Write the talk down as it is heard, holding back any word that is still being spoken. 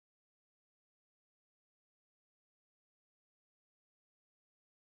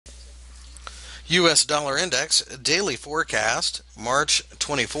U.S. dollar index daily forecast, March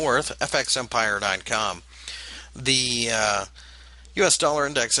 24th, fxempire.com. The U.S. dollar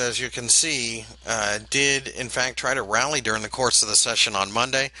index, as you can see, did in fact try to rally during the course of the session on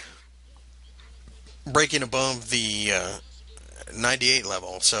Monday, breaking above the 98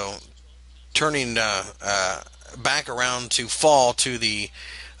 level. So turning back around to fall to the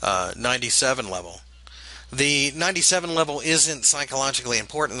 97 level. The 97 level isn't psychologically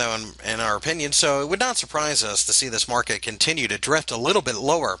important, though, in our opinion, so it would not surprise us to see this market continue to drift a little bit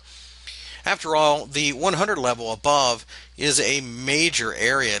lower. After all, the 100 level above is a major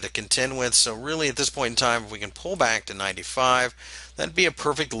area to contend with, so really at this point in time, if we can pull back to 95, that'd be a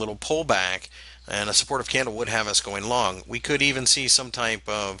perfect little pullback, and a supportive candle would have us going long. We could even see some type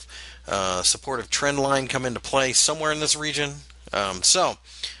of supportive trend line come into play somewhere in this region. So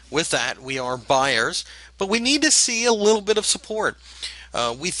with that, we are buyers, but we need to see a little bit of support.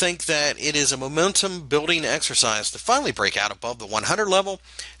 We think that it is a momentum building exercise to finally break out above the 100 level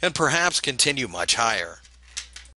and perhaps continue much higher.